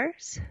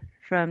scars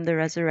from the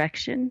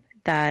resurrection,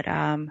 that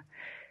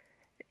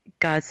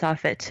God saw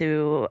fit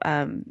to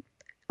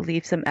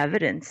leave some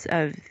evidence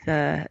of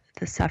the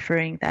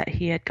suffering that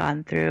he had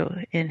gone through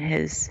in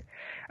his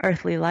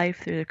earthly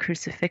life through the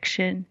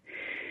crucifixion.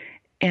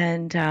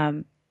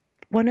 And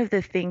one of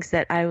the things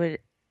that I would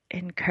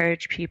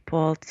encourage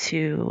people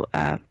to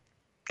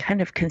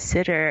kind of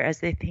consider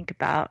as they think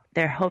about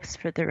their hopes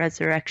for the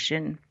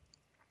resurrection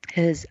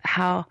is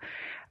how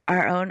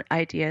our own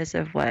ideas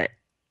of what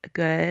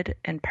good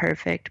and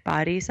perfect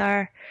bodies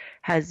are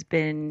has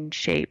been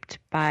shaped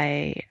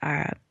by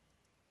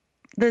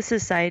the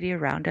society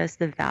around us,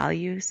 the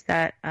values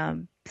that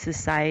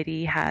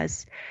society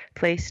has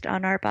placed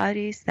on our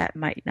bodies that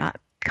might not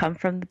come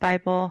from the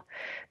Bible,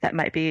 that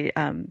might be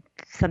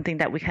something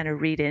that we kind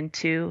of read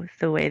into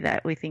the way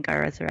that we think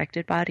our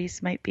resurrected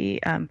bodies might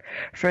be.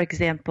 For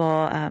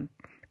example,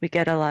 we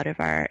get a lot of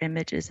our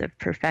images of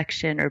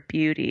perfection or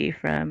beauty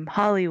from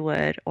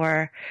Hollywood,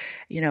 or,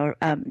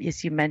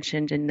 as you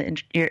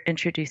mentioned you're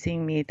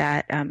introducing me,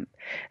 that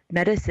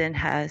medicine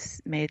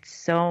has made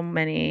so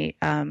many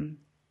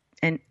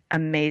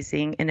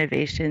amazing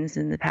innovations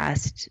in the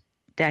past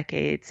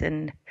decades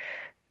and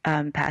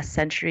past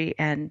century,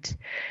 and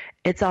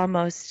it's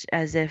almost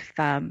as if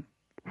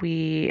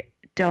we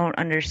don't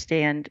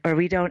understand, or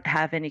we don't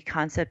have any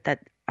concept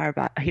that our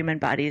human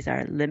bodies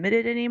are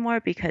limited anymore,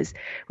 because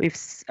we've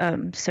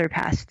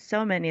surpassed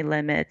so many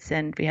limits,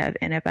 and we have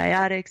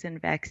antibiotics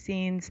and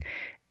vaccines,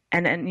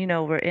 and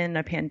we're in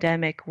a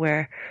pandemic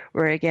where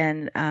we're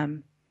again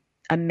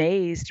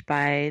amazed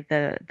by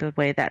the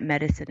way that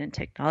medicine and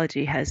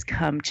technology has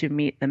come to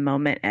meet the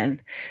moment,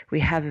 and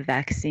we have a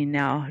vaccine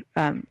now,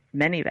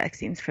 many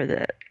vaccines for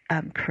the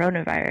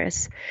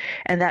coronavirus,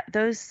 and that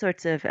those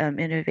sorts of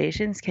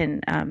innovations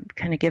can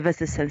kind of give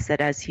us a sense that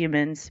as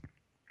humans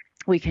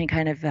we can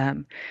kind of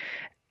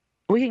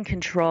we can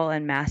control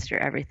and master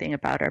everything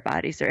about our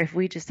bodies, or if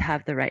we just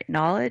have the right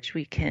knowledge,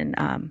 we can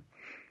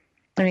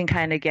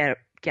kind of get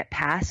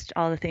past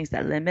all the things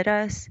that limit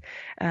us.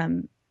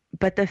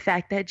 But the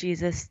fact that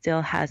Jesus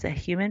still has a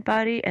human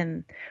body,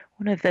 and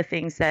one of the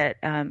things that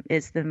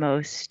is the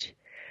most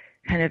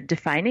kind of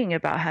defining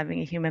about having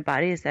a human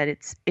body is that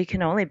it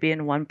can only be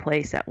in one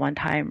place at one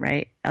time,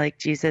 right? Like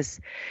Jesus,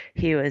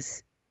 he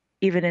was,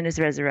 even in his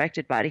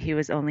resurrected body, he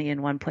was only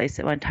in one place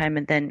at one time.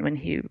 And then when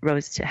he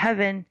rose to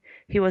heaven,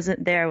 he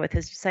wasn't there with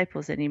his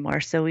disciples anymore.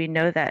 So we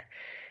know that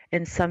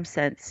in some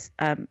sense,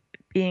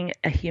 being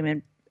a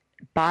human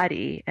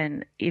body,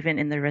 and even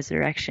in the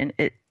resurrection,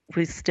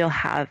 we still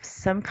have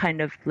some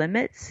kind of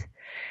limits.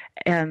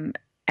 And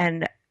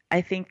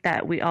I think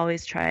that we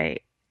always try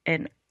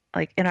in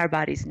our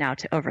bodies now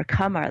to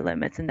overcome our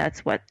limits. And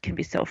that's what can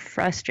be so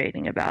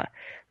frustrating about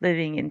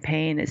living in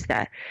pain, is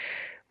that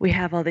we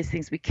have all these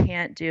things we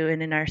can't do.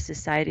 And in our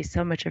society,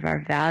 so much of our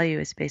value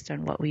is based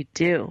on what we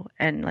do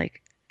and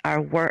like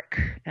our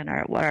work and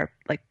our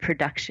like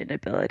production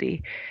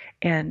ability.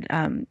 And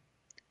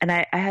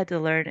I had to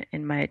learn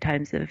in my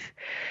times of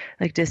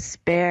like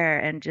despair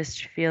and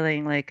just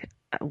feeling like,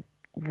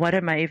 what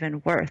am I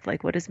even worth?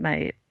 Like, what is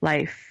my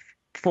life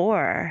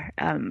for?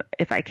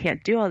 If I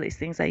can't do all these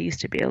things I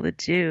used to be able to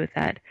do,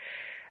 that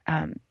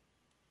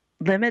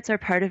limits are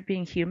part of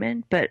being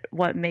human. But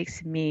what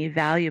makes me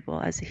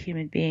valuable as a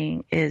human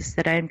being is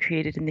that I am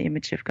created in the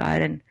image of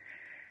God, and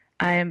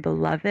I am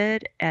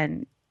beloved.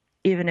 And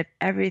even if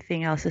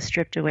everything else is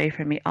stripped away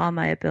from me, all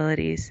my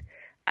abilities,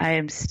 I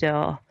am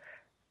still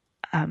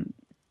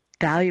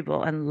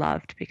valuable and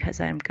loved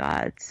because I am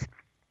God's.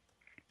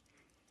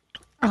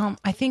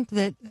 I think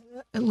that,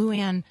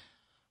 Liuan,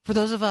 for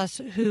those of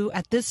us who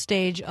at this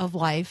stage of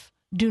life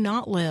do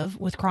not live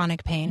with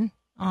chronic pain,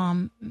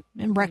 and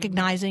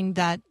recognizing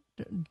that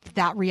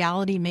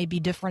reality may be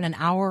different an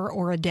hour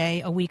or a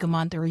day, a week, a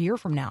month, or a year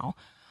from now,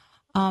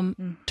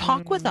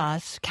 talk with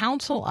us,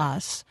 counsel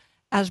us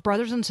as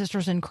brothers and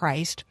sisters in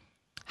Christ,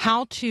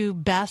 how to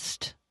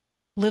best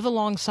live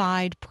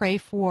alongside, pray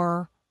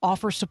for,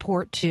 offer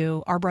support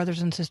to our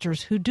brothers and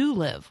sisters who do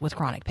live with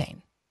chronic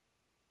pain.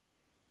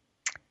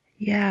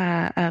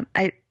 Yeah,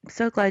 I'm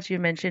so glad you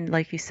mentioned,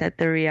 like you said,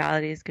 the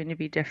reality is going to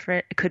be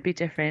different. It could be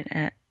different.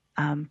 And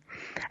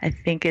I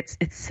think it's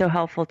so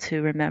helpful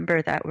to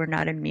remember that we're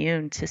not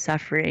immune to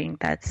suffering.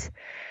 That's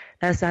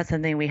not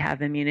something we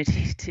have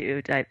immunity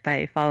to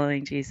by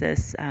following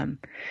Jesus. And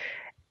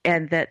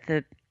that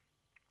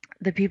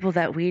the people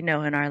that we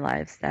know in our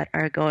lives that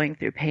are going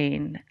through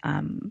pain,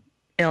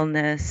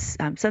 illness,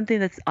 something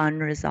that's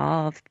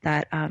unresolved,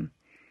 that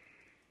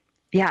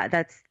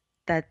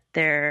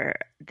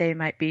they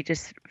might be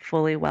just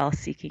fully well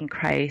seeking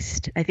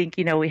Christ. I think,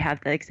 we have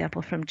the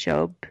example from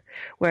Job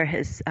where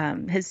his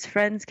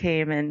friends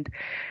came and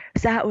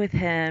sat with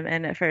him,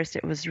 and at first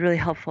it was really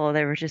helpful.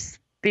 They were just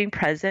being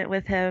present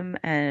with him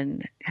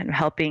and kind of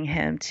helping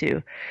him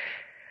to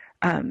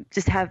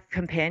just have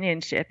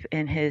companionship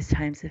in his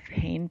times of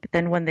pain. But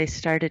then when they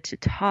started to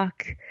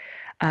talk,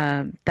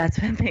 that's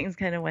when things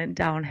kind of went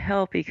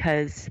downhill,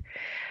 because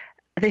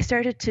they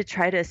started to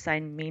try to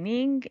assign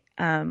meaning,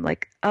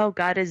 like, oh,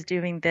 God is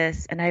doing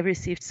this. And I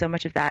received so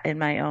much of that in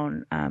my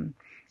own,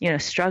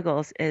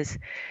 struggles, is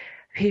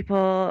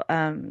people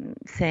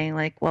saying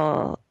like,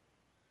 well,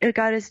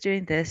 God is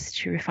doing this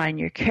to refine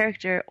your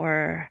character,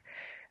 or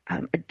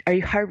are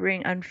you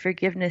harboring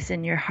unforgiveness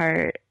in your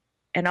heart?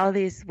 And all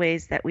these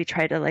ways that we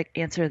try to like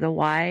answer the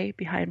why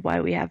behind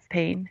why we have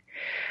pain.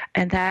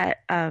 And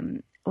that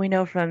we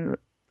know from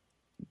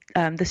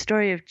the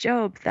story of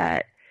Job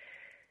that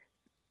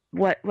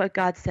what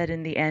God said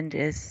in the end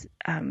is,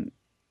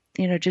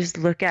 just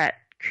look at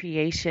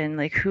creation.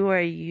 Like, who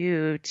are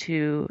you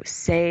to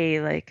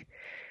say like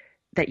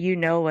that you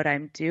know what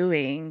I'm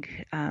doing?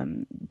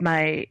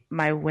 My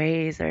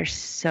ways are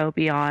so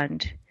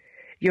beyond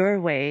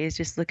your ways.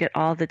 Just look at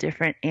all the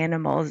different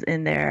animals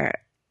in their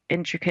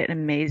intricate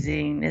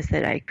amazingness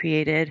that I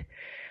created.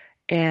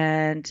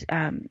 And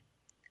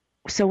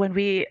so when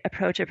we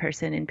approach a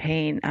person in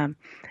pain,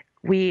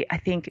 I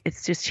think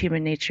it's just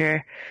human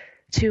nature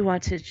to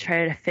want to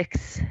try to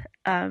fix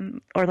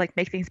or like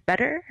make things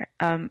better.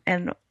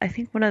 And I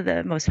think one of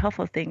the most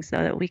helpful things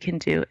though that we can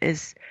do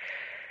is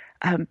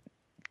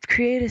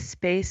create a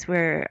space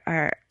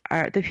where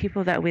the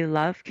people that we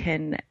love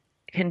can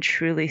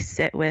truly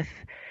sit with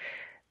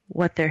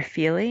what they're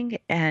feeling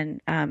and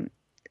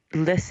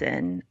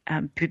listen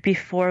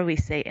before we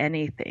say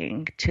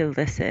anything, to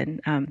listen.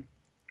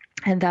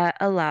 And that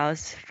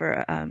allows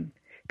for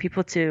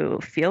people to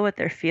feel what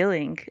they're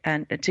feeling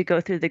and to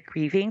go through the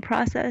grieving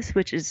process,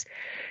 which is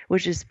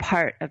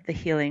part of the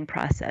healing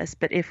process.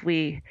 But if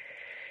we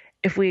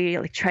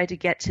like try to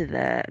get to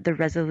the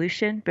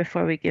resolution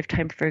before we give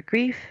time for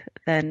grief,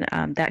 then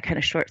that kind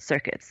of short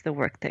circuits the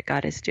work that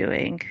God is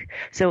doing.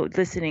 So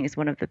listening is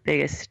one of the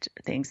biggest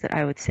things that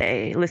I would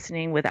say,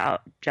 listening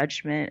without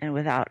judgment and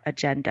without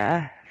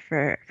agenda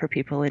for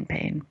people in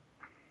pain.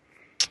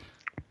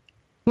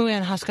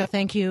 Liuan Huska,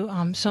 thank you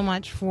so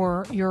much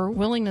for your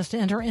willingness to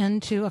enter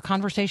into a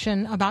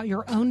conversation about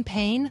your own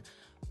pain,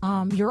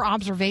 your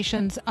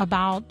observations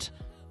about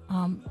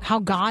how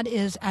God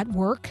is at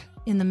work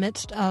in the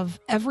midst of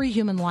every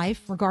human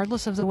life,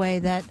 regardless of the way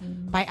that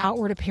by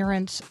outward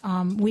appearance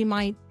we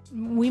might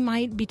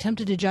be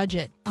tempted to judge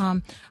it.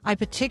 I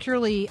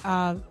particularly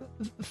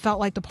felt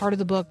like the part of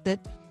the book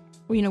that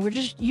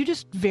you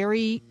just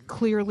very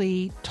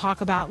clearly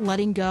talk about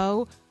letting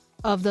go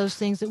of those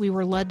things that we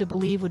were led to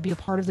believe would be a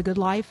part of the good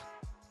life,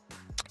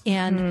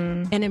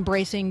 and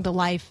embracing the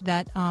life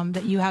that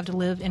you have to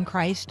live in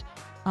Christ,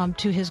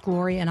 to his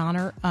glory and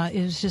honor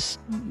is just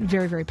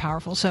very, very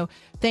powerful. So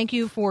thank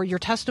you for your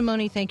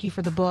testimony. Thank you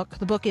for the book.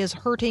 The book is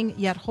Hurting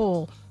Yet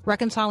Whole,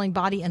 Reconciling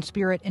Body and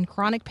Spirit in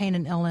Chronic Pain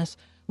and Illness.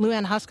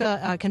 Liuan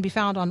Huska can be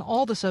found on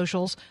all the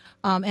socials.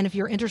 And if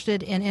you're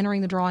interested in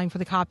entering the drawing for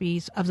the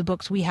copies of the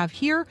books we have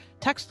here,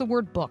 text the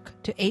word book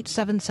to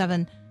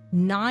 877-933-2484.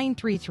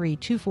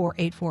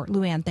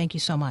 Liuan, thank you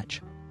so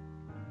much.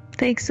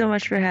 Thanks so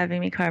much for having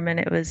me, Carmen.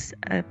 It was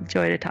a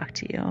joy to talk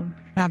to you.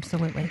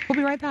 Absolutely. We'll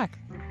be right back.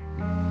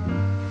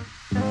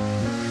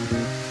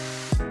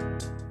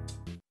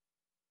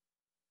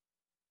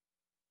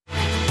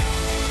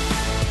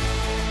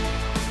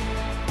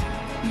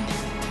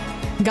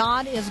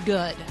 God is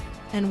good,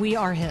 and we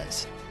are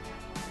his.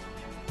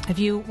 If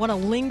you want to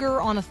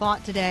linger on a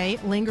thought today,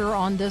 linger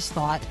on this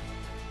thought.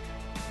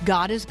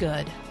 God is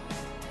good,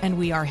 and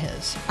we are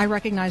his. I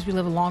recognize we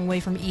live a long way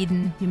from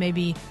Eden. You may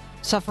be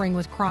suffering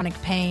with chronic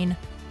pain.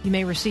 You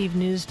may receive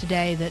news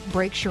today that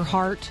breaks your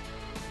heart.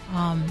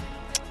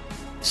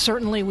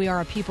 Certainly we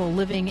are a people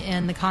living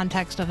in the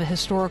context of a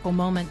historical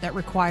moment that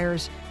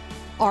requires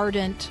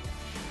ardent,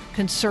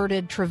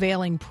 concerted,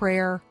 travailing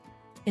prayer.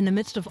 In the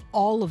midst of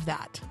all of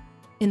that,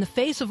 in the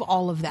face of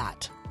all of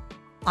that,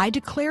 I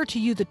declare to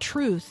you the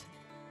truth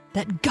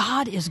that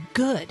God is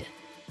good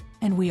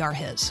and we are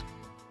his.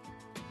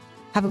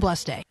 Have a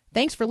blessed day.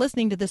 Thanks for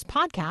listening to this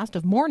podcast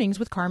of Mornings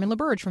with Carmen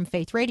LaBerge from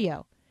Faith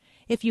Radio.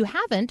 If you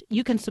haven't,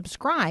 you can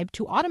subscribe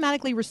to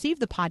automatically receive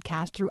the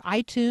podcast through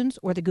iTunes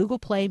or the Google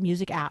Play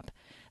Music app.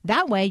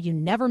 That way you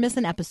never miss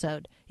an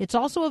episode. It's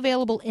also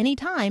available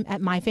anytime at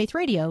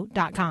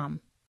myfaithradio.com.